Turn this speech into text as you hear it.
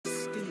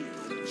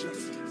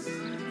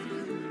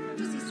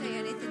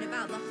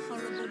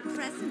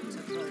present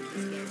of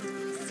Baldurs Gate,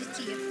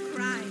 city of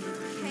crime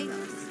and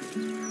chaos.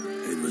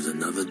 It was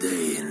another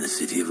day in the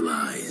city of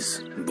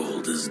lies,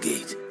 Baldurs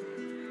Gate,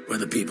 where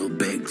the people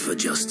begged for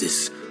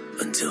justice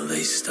until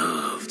they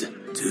starved.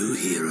 Two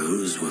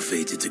heroes were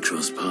fated to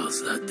cross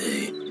paths that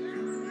day.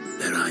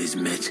 Their eyes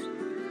met.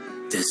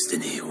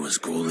 Destiny was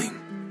calling.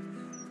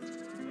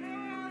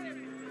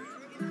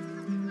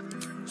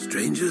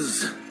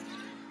 Strangers?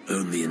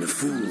 Only in a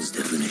fool's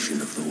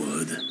definition of the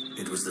word.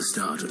 It was the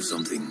start of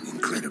something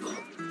incredible.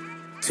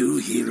 Two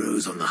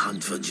heroes on the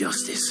hunt for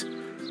justice,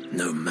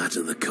 no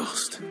matter the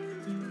cost.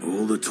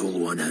 All the Tall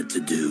One had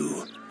to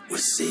do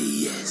was say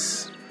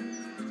yes.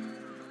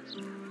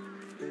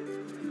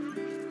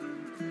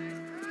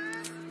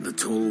 The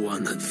Tall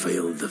One had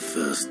failed the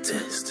first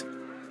test.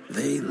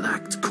 They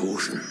lacked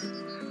caution.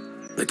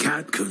 The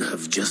cat could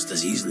have just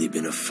as easily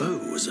been a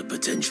foe as a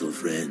potential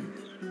friend.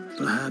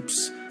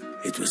 Perhaps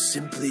it was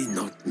simply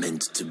not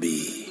meant to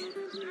be.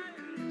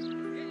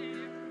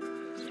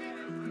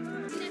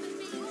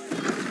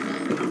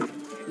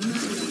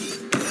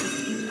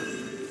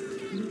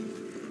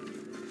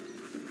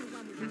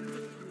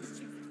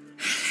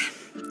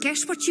 Get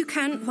what you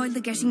can while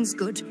the getting's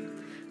good.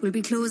 We'll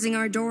be closing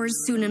our doors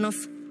soon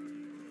enough.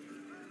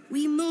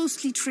 We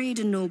mostly trade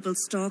in noble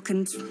stock,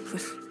 and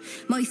well,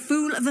 my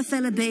fool of a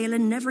fella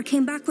Balin never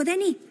came back with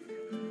any.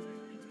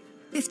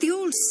 If the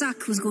old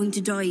sack was going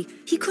to die,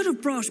 he could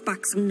have brought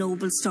back some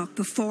noble stock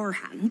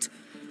beforehand.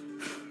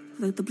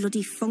 Without the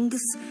bloody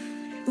fungus,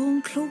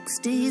 Bone Cloak's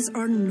days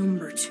are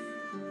numbered.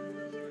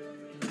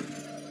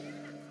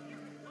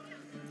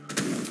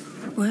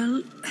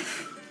 Well,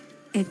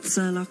 it's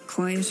a lot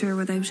quieter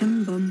without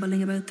him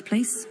bumbling about the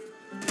place.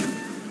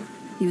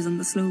 He was on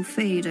the slow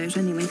fade out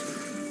anyway.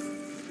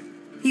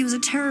 He was a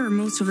terror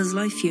most of his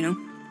life, you know.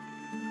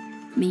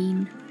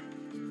 Mean,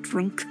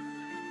 drunk.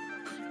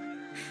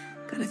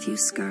 Got a few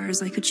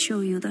scars I could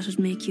show you that'd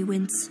make you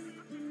wince.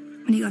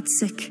 When he got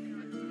sick,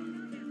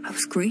 I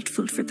was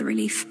grateful for the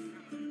relief.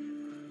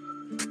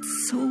 But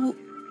so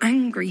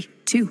angry,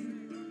 too.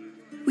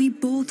 We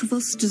both of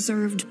us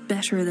deserved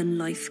better than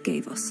life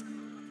gave us.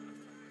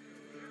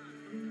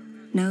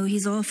 Now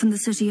he's off in the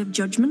City of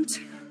Judgment,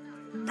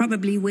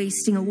 probably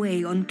wasting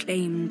away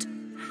unclaimed.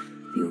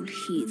 The old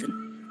heathen.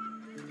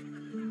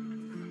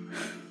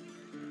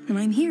 And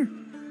I'm here.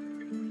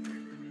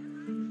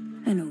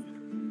 Hello.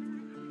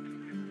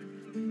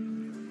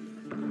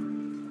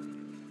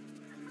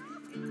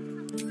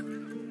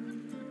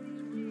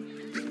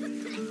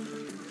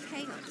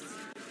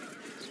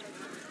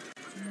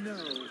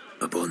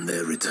 Upon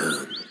their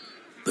return,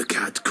 the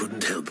cat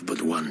couldn't help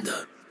but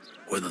wonder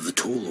whether the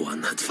Tall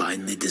One had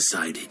finally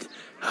decided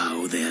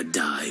how their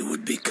die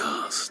would be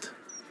cast.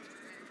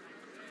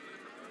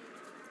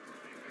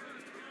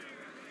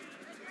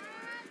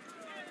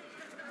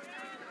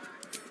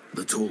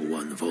 The Tall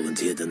One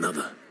volunteered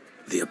another,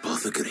 the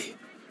apothecary,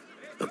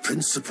 a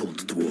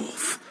principled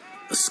dwarf,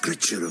 a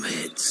scritcher of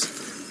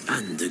heads,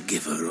 and a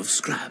giver of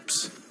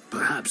scraps.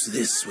 Perhaps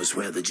this was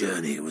where the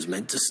journey was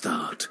meant to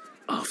start,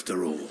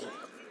 after all.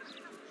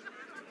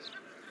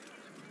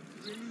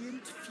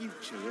 Brilliant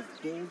future of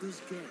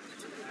Baldurs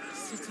Gate,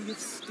 city of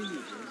steel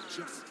and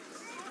justice.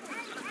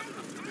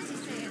 Does he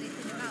say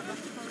anything about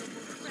the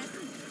horrible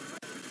present?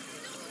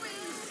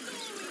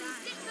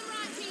 Stick the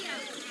right here.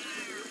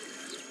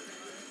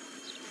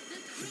 The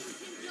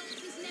printing block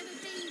has never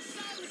been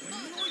so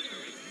hot.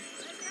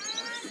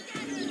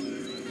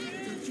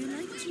 Would you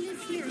like to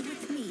live here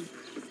with me?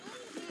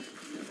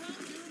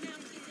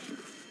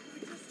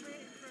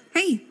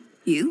 Hey,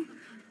 you.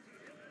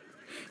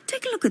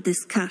 Take a look at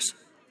this cat.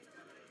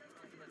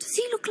 Does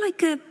he look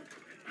like a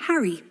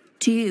Harry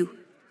to you?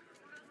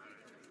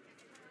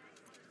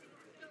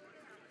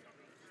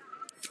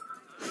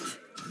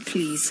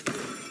 Please.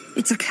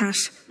 It's a cat,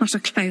 not a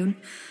clown.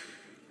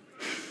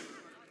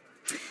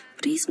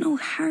 But he's no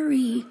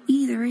Harry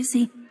either, is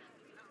he?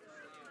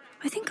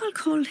 I think I'll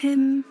call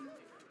him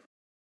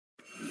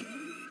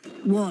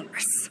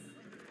Walrus.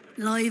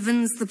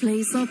 Livens the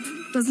place up,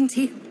 doesn't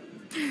he?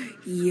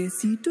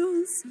 Yes, he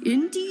does.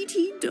 Indeed,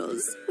 he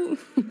does.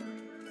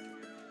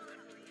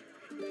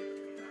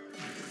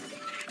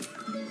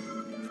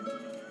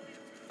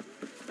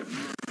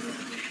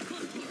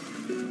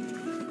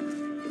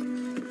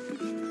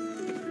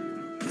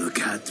 The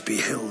cat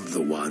beheld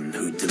the one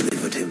who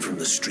delivered him from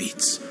the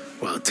streets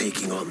while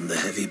taking on the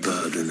heavy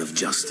burden of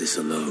justice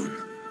alone.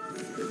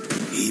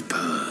 He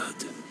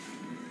purred.